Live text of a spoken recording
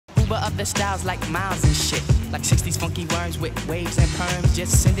Cuba of the styles like Miles and shit. Like 60s funky worms with waves and perms.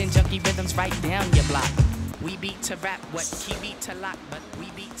 Just sending junky rhythms right down your block. We beat to rap what key beat to lock, but we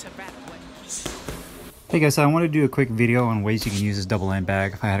beat to rap what key. Hey guys, so I want to do a quick video on ways you can use this double end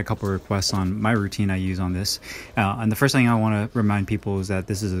bag. I had a couple of requests on my routine I use on this. And the first thing I want to remind people is that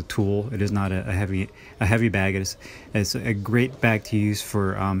this is a tool. It is not a heavy bag. It's a great bag to use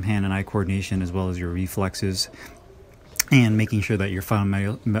for hand and eye coordination as well as your reflexes and making sure that your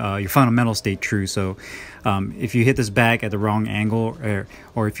fundamentals stay true. So if you hit this bag at the wrong angle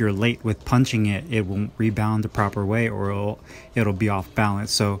or if you're late with punching it, it won't rebound the proper way or it'll be off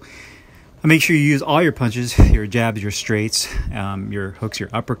balance. So make sure you use all your punches, your jabs, your straights, your hooks, your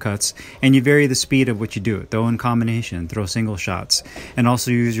uppercuts, and you vary the speed of what you do. Throw in combination, throw single shots, and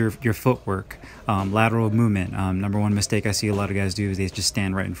also use your footwork, lateral movement. Number one mistake I see a lot of guys do is they just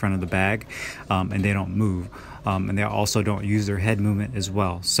stand right in front of the bag and they don't move. And they also don't use their head movement as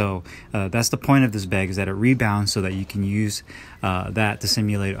well. So that's the point of this bag, is that it rebounds so that you can use that to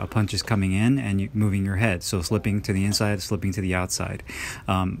simulate a punch is coming in and you moving your head. So slipping to the inside, slipping to the outside.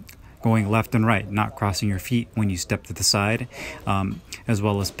 Going left and right, not crossing your feet when you step to the side, as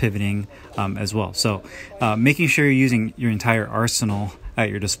well as pivoting as well. So making sure you're using your entire arsenal at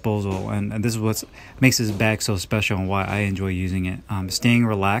your disposal, and this is what makes this bag so special and why I enjoy using it. Staying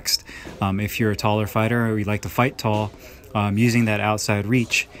relaxed. If you're a taller fighter or you like to fight tall, using that outside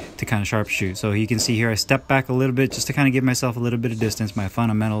reach to kind of sharpshoot. So you can see here I step back a little bit just to kind of give myself a little bit of distance. My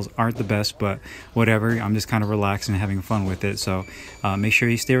fundamentals aren't the best, but whatever, I'm just kind of relaxed and having fun with it. So make sure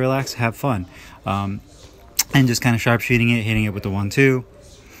you stay relaxed, have fun, and just kind of sharpshooting it, hitting it with the 1-2,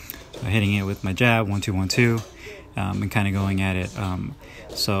 hitting it with my jab, 1-2, 1-2, and kind of going at it.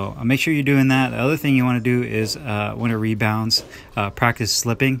 So make sure you're doing that. The other thing you want to do is when it rebounds, practice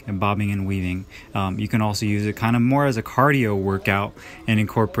slipping and bobbing and weaving. You can also use it kind of more as a cardio workout and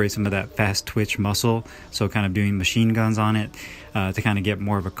incorporate some of that fast twitch muscle. So kind of doing machine guns on it to kind of get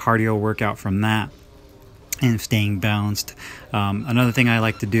more of a cardio workout from that and staying balanced. Another thing I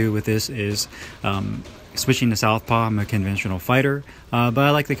like to do with this is switching to southpaw. I'm a conventional fighter, but I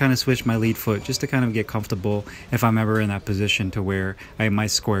like to kind of switch my lead foot just to kind of get comfortable if I'm ever in that position to where I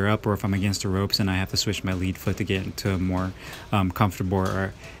might square up, or if I'm against the ropes and I have to switch my lead foot to get into a more comfortable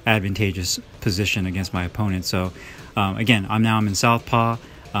or advantageous position against my opponent. So again, I'm in southpaw.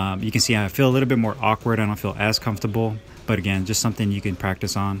 You can see I feel a little bit more awkward. I don't feel as comfortable, but again, just something you can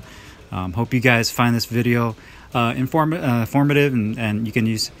practice on. Hope you guys find this video informative, and you can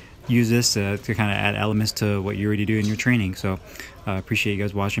use this to kind of add elements to what you already do in your training. So I appreciate you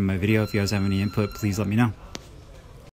guys watching my video. If you guys have any input, please let me know.